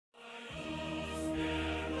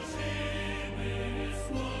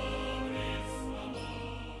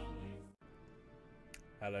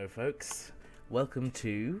Hello folks, welcome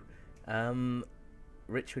to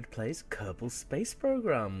Richard Plays Kerbal Space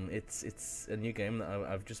Program. It's a new game that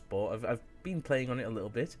I've just bought. I've been playing on it a little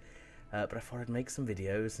bit, but I thought I'd make some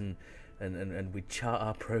videos and we chart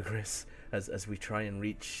our progress as we try and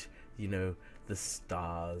reach, you know, the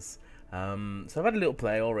stars. So I've had a little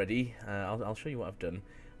play already. I'll show you what I've done,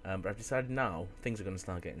 but I've decided now things are going to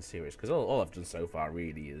start getting serious, because all I've done so far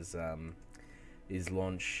really is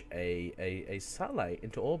launch a satellite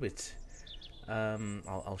into orbit.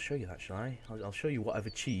 I'll show you that, shall I? I'll show you what I've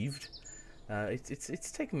achieved.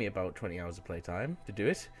 It's taken me about 20 hours of playtime to do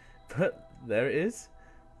it, but there it is.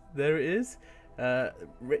 There it is.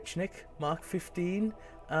 Richnik Mark 15.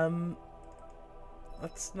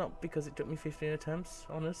 That's not because it took me 15 attempts,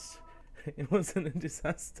 honest. It wasn't a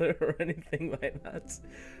disaster or anything like that.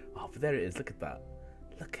 Oh, but there it is. Look at that.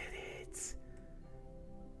 Look at it.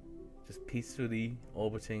 Just peacefully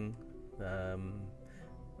orbiting,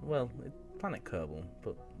 well, planet Kerbal,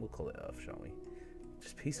 but we'll call it Earth, shall we?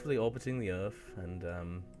 Just peacefully orbiting the Earth, and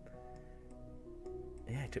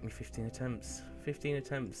yeah, it took me 15 attempts. 15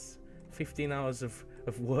 attempts. 15 hours of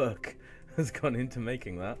work has gone into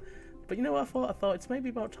making that. But you know what I thought? I thought it's maybe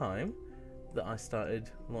about time that I started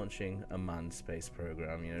launching a manned space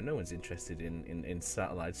program. You know, no one's interested in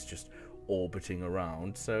satellites just orbiting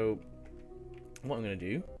around. So what I'm going to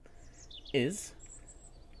do is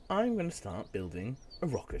I'm going to start building a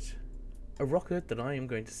rocket. A rocket that I am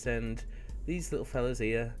going to send these little fellas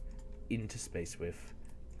here into space with.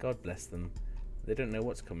 God bless them. They don't know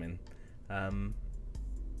what's coming.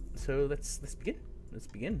 So let's begin. Let's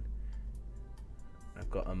begin. I've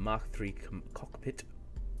got a Mark III cockpit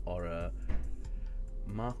or a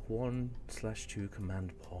Mark 1/2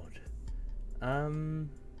 command pod.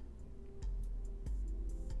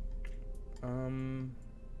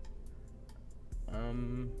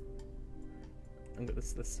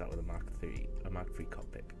 Let's start with a Mark III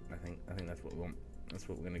cockpit. I think that's what we want. That's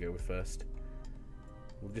what we're going to go with first.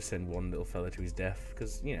 We'll just send one little fella to his death,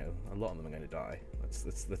 because you know a lot of them are going to die.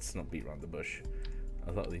 Let's not beat around the bush.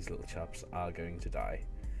 A lot of these little chaps are going to die.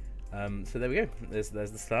 So there we go. There's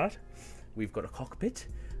the start. We've got a cockpit.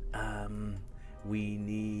 We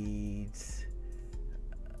need.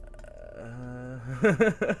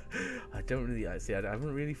 I don't really see. I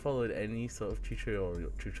haven't really followed any sort of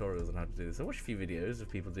tutorials on how to do this. I watched a few videos of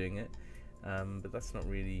people doing it, but that's not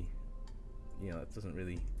really, you know, that doesn't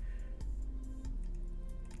really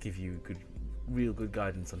give you real good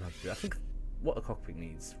guidance on how to do it. I think what a cockpit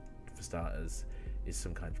needs, for starters, is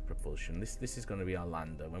some kind of propulsion. This is going to be our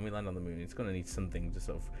lander. When we land on the moon, it's going to need something to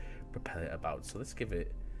sort of propel it about. So let's give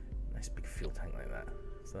it a nice big fuel tank like that.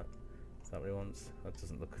 Is that what it wants? That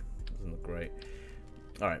doesn't look great.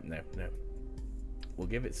 All right, no. We'll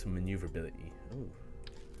give it some maneuverability. Ooh.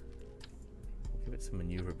 We'll give it some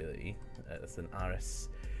maneuverability. That's an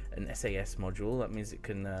SAS module. That means it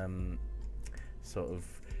can sort of,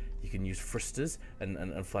 you can use thrusters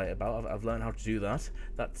and fly it about. I've learned how to do that.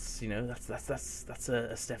 That's, you know, that's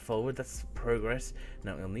a step forward. That's progress.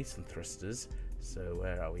 Now we'll need some thrusters. So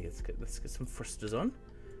where are we? Let's get some thrusters on.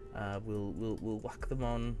 We'll whack them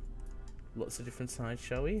on lots of different sides,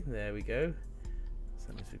 shall we? There we go. So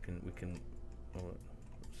that means we can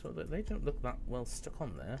so that they don't look that well stuck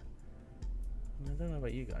on there. I don't know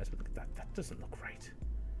about you guys, but look at that. That doesn't look right.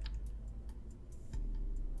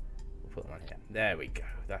 We'll put them on here. There we go.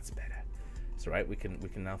 That's better. It's all right. We can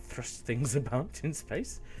now thrust things about in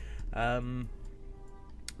space. Then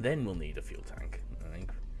we'll need a fuel tank. I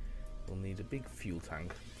think we'll need a big fuel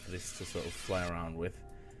tank for this to sort of fly around with.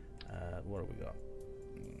 What have we got?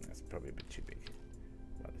 That's probably a bit too big.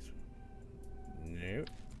 About this one. No.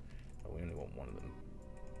 Oh, we only want one of them.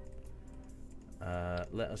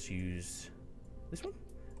 Let us use this one.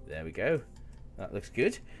 There we go. That looks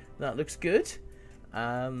good. That looks good.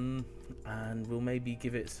 And we'll maybe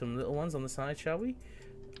give it some little ones on the side, shall we?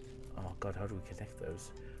 Oh god, how do we connect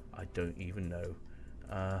those? I don't even know.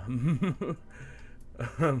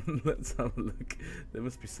 Let's have a look. There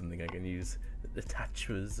must be something I can use.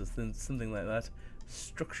 Attachments or something like that.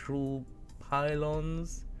 Structural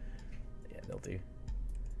pylons. Yeah, they'll do.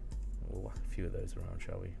 We'll whack a few of those around,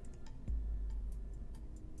 shall we?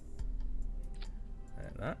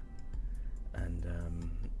 Like that. And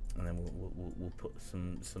then we'll put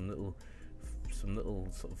some little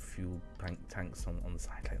sort of fuel tanks on the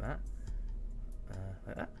side like that.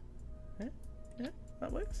 Like that. Yeah,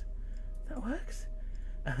 that works. That works.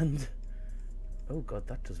 And oh god,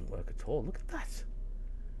 that doesn't work at all. Look at that.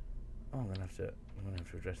 Oh, I'm gonna have to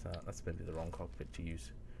address that. That's maybe the wrong cockpit to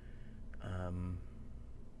use.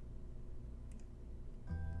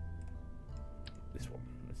 This one.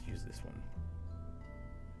 Let's use this one.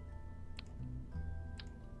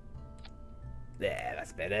 There,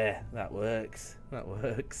 that's better. That works. That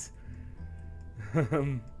works.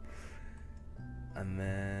 And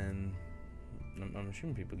then I'm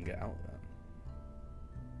assuming people can get out of that.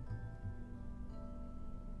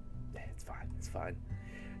 Yeah, it's fine. It's fine.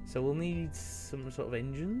 So we'll need some sort of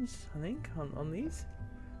engines, I think, on these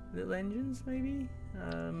little engines, maybe. It's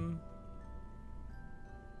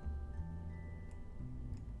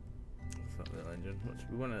not a little engine.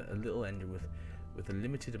 We want a little engine with a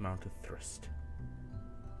limited amount of thrust,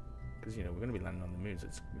 because you know we're going to be landing on the moon, so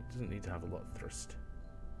it doesn't need to have a lot of thrust.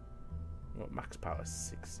 What max power?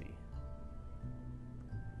 60.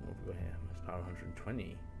 What have we got here? Max power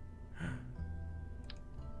 120.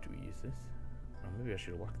 Do we use this? Oh, maybe I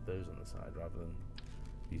should have whacked those on the side rather than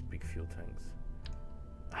these big fuel tanks.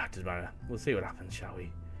 Ah, it doesn't matter. We'll see what happens, shall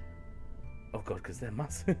we? Oh god, because they're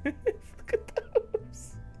massive. Look at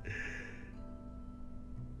those.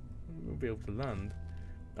 We won't be able to land.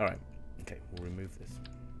 Alright, okay, we'll remove this.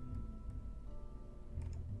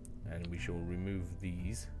 And we shall remove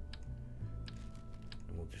these.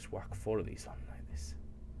 And we'll just whack 4 of these on like this.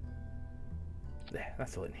 There,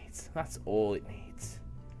 that's all it needs. That's all it needs.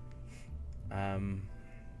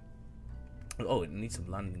 Oh, it needs some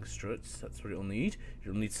landing struts. That's what it'll need.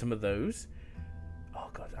 It'll need some of those. Oh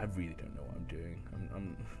god, I really don't know what I'm doing.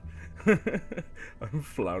 I'm I'm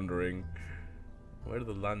floundering. Where are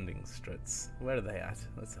the landing struts? Where are they at?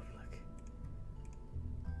 Let's have a look.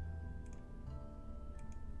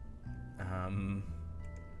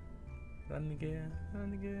 Landing gear,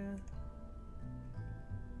 landing gear.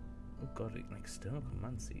 Oh god, an external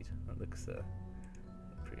command seat. That looks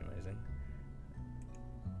pretty amazing.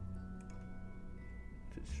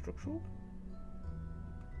 Is it structural?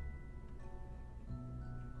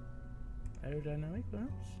 Aerodynamic,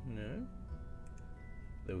 perhaps? No.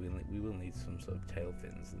 Though we will need some sort of tail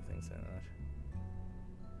fins and things like that.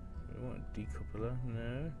 We want a decoupler?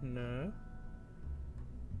 No, no.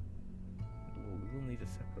 Ooh, we will need a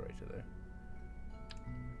separator though.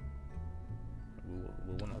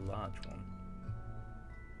 We'll want a large one.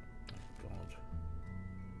 Oh god.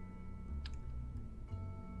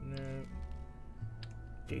 No.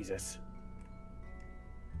 Jesus.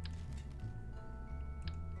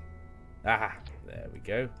 Ah, there we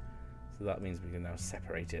go. So that means we can now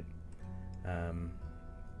separate it.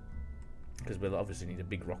 Because we'll obviously need a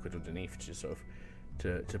big rocket underneath to sort of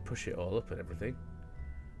to push it all up and everything.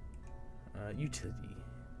 Utility.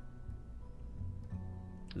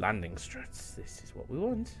 Landing struts. This is what we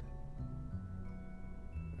want.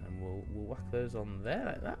 And we'll whack those on there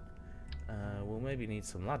like that. We'll maybe need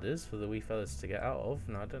some ladders for the wee fellas to get out of.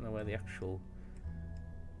 Now I don't know where the actual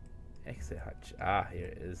exit hatch. Ah, here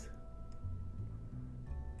it is.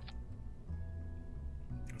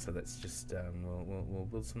 So let's just we'll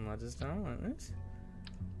build some ladders down like this.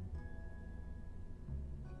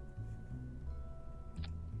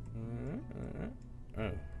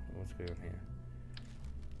 Oh, what's going on here?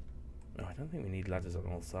 Oh, I don't think we need ladders on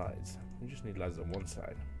all sides. We just need ladders on one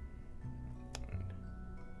side.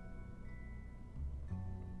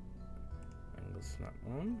 Angle snap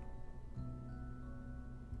on.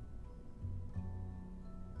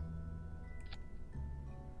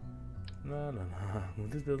 No. We'll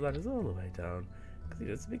just build ladders all the way down. Because you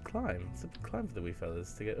know, it's a big climb. It's a big climb for the wee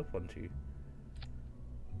fellas to get up onto. Need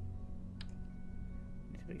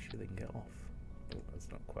to make sure they can get off. Oh, that's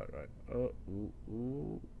not quite right. Oh,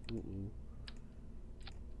 ooh.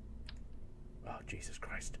 Oh, Jesus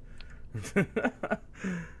Christ.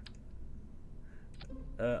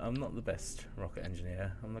 I'm not the best rocket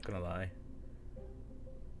engineer, I'm not gonna lie.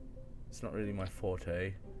 It's not really my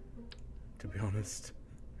forte, to be honest.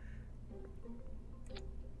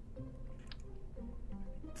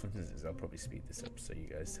 I'll probably speed this up so you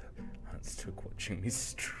guys aren't stuck watching me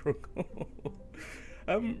struggle.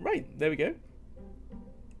 Right, there we go.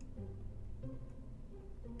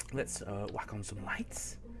 Let's whack on some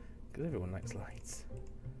lights, because everyone likes lights.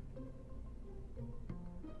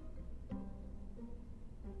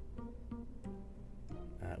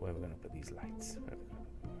 Where are we going to put these lights?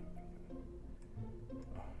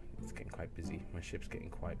 Oh, it's getting quite busy. My ship's getting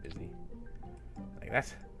quite busy. Like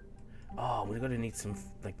that. Oh, we're going to need some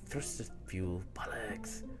like thruster fuel.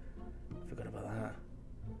 Bollocks. Forgot about that.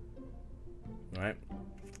 Right.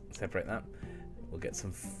 Separate that. We'll get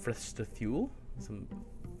some thruster fuel.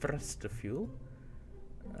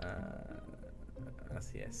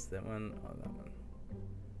 That's yes, that one or that one.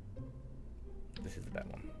 This is the bad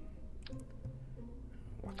one.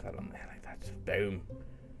 Whack that on there like that. Boom.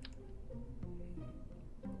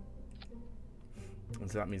 And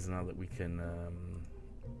so that means now that we can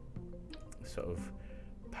sort of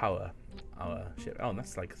power our ship. Oh, and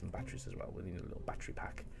that's like some batteries as well. We need a little battery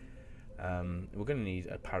pack. We're going to need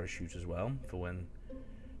a parachute as well for when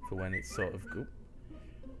it's sort of good.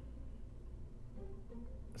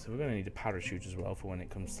 So we're going to need a parachute as well for when it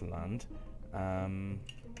comes to land. Let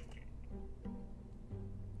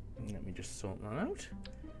me just sort that out.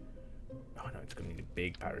 Oh no, it's going to need a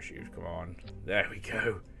big parachute. Come on, there we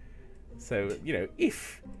go. So you know,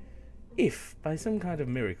 if by some kind of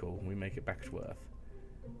miracle we make it back to Earth,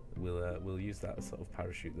 we'll use that sort of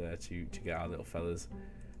parachute there to get our little fellas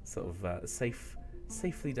sort of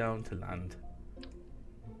safely down to land.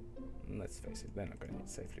 And let's face it, they're not going to get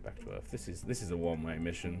safely back to Earth. This is a one-way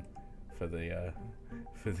mission for the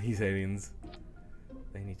for these aliens.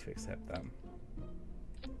 They need to accept that.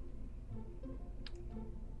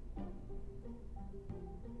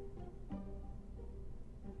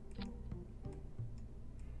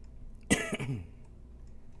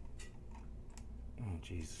 Oh,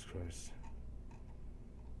 Jesus Christ.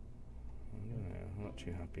 I'm not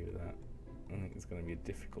too happy with that. I think it's going to be a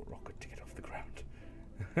difficult rocket to get off the ground.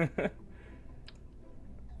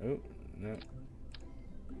 Oh, no.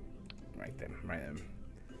 Right then, right then.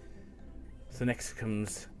 So next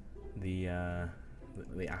comes the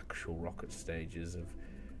actual rocket stages of...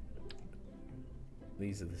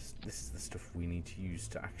 This is the stuff we need to use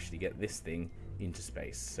to actually get this thing into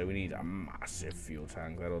space. So we need a massive fuel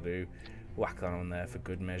tank, that'll do. Whack that on there for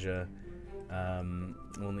good measure.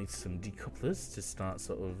 We'll need some decouplers to start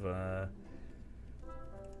sort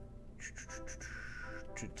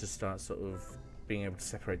of being able to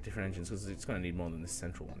separate different engines, because it's going to need more than this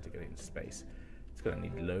central one to get it into space. It's going to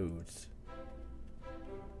need loads.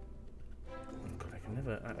 Oh God,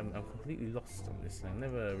 I'm completely lost on this thing. I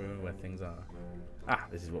never remember where things are. Ah,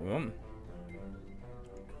 this is what we want.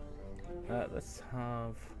 Let's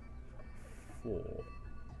have 4.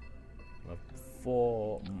 We'll have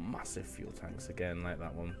 4 massive fuel tanks again, like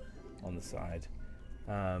that one on the side.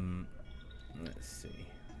 Let's see.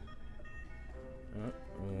 Oh,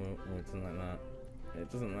 it doesn't like that. It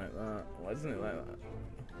doesn't like that. Why doesn't it like that?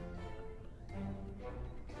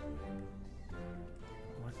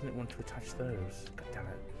 Why doesn't it want to attach those? God damn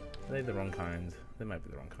it. Are they the wrong kind? They might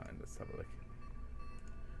be the wrong kind. Let's have a look.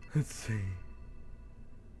 Let's see.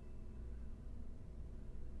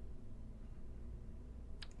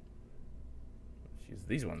 Let's use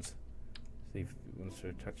these ones. See if it wants to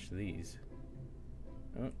attach to these.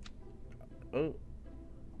 Oh. Oh.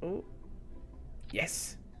 Oh.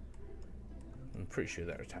 Yes! I'm pretty sure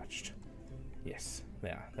they're attached. Yes, they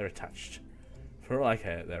are. They're attached. For all I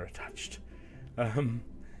care, they're attached. And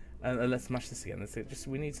let's smash this again. Let's just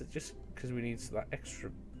we need that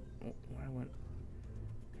extra. Oh, why went?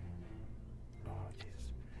 Oh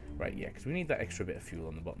Jesus! Right, yeah, because we need that extra bit of fuel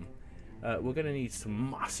on the bottom. We're going to need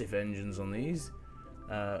some massive engines on these.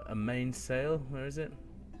 A mainsail. Where is it?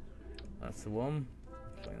 That's the one.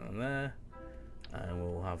 Putting on there, and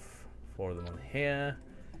we'll have 4 of them on here.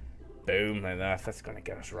 Boom, like that. That's going to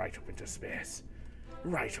get us right up into space.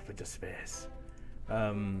 Right up into space.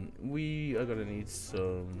 We are going to need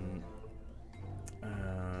some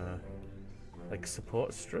like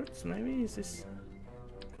support struts, maybe? Is this...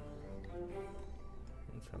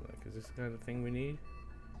 Let's have a look. Is this the kind of thing we need?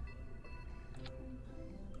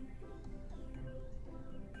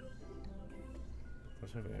 I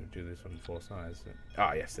was hoping to do this on 4 sides.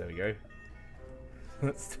 Ah, yes, there we go.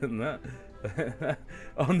 That's done that.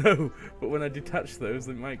 Oh no! But when I detach those,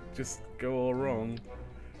 they might just go all wrong.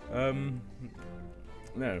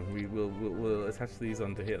 No, we'll attach these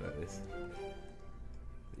onto here like this.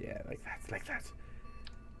 Yeah, like that,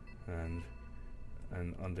 and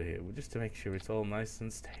onto here, just to make sure it's all nice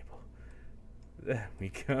and stable. There we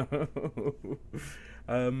go.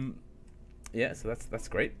 Yeah, so that's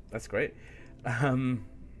great. That's great.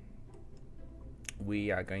 We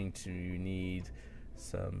are going to need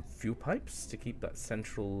some fuel pipes to keep that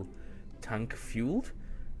central tank fueled.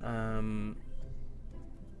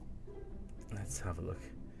 Let's have a look.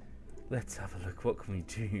 Let's have a look. What can we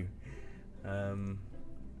do?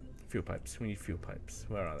 Fuel pipes. We need fuel pipes.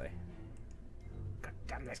 Where are they? God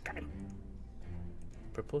damn this game.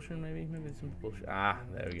 Propulsion, maybe? Maybe some propulsion. Ah,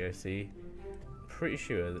 there we go. See? Pretty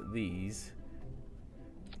sure that these,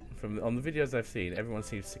 on the videos I've seen, everyone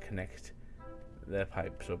seems to connect their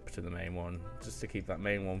pipes up to the main one, just to keep that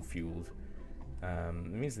main one fueled. It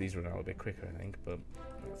means these run out a bit quicker, I think, but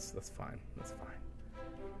that's fine. That's fine.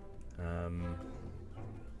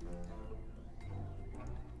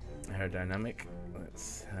 Aerodynamic.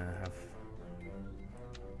 Let's have.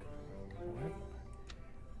 What?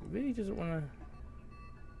 It really doesn't want to.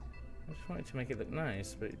 I just wanted to make it look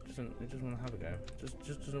nice, but it doesn't. It doesn't want to have a go.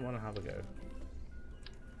 Just doesn't want to have a go.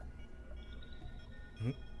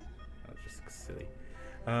 silly.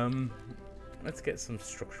 Let's get some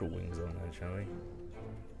structural wings on then, shall we?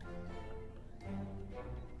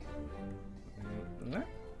 That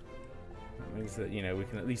means that, you know, we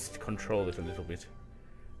can at least control it a little bit.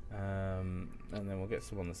 And then we'll get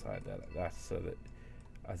some on the side there like that, so that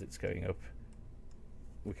as it's going up,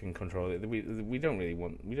 we can control it. We don't really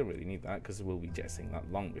need that because we'll be jetting that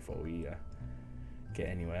long before we get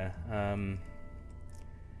anywhere.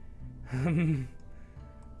 I'm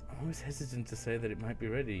always hesitant to say that it might be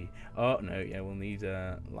ready. Oh no, yeah, we'll need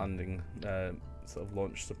landing sort of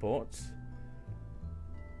launch support.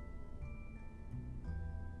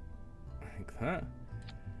 Like that.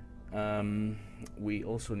 We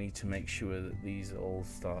also need to make sure that these all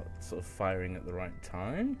start sort of firing at the right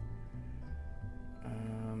time.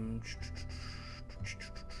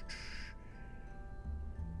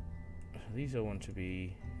 These all want to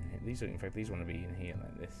be. These are, in fact, these want to be in here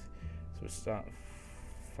like this. So we'll start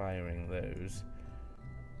firing those.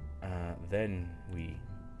 Then we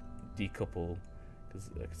decouple, because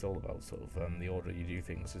it's all about sort of the order you do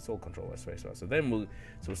things. It's all controlled by spacebar. So then we'll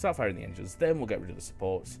start firing the engines. Then we'll get rid of the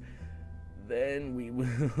supports. Then we will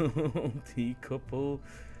decouple.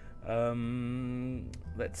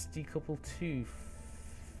 Let's decouple 2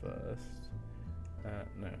 first.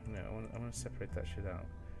 No, I want to separate that shit out.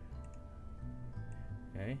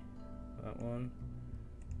 Okay, that one.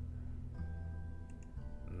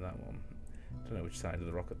 And that one. Don't know which side of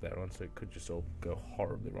the rocket they're on, so it could just all go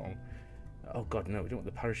horribly wrong. Oh god, no, we don't want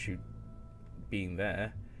the parachute being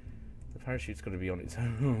there. The parachute's got to be on its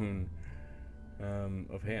own.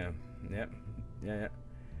 Up here. Yep. Yeah.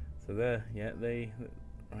 So there, yeah,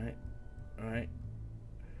 right.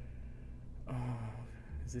 Oh,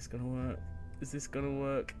 is this gonna work? Is this gonna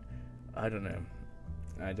work? I don't know.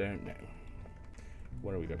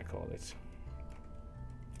 What are we gonna call it?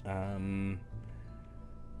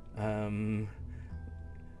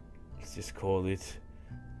 Let's just call it.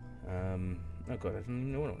 Oh god, I don't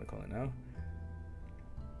even know what I want to call it now.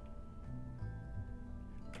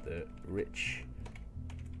 The Rich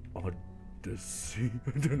Odyssey.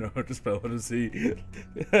 I don't know how to spell Odyssey.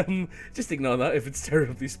 Just ignore that. If it's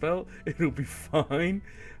terribly spelled, it'll be fine.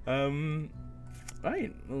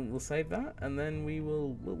 Right, we'll save that, and then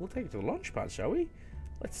we'll take it to the launch pad, shall we?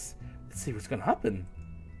 Let's see what's gonna happen.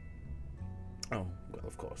 Oh well,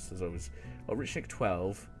 of course. There's always Rich Nick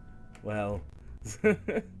 12. Well,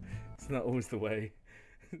 it's not always the way.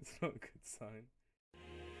 It's not a good sign.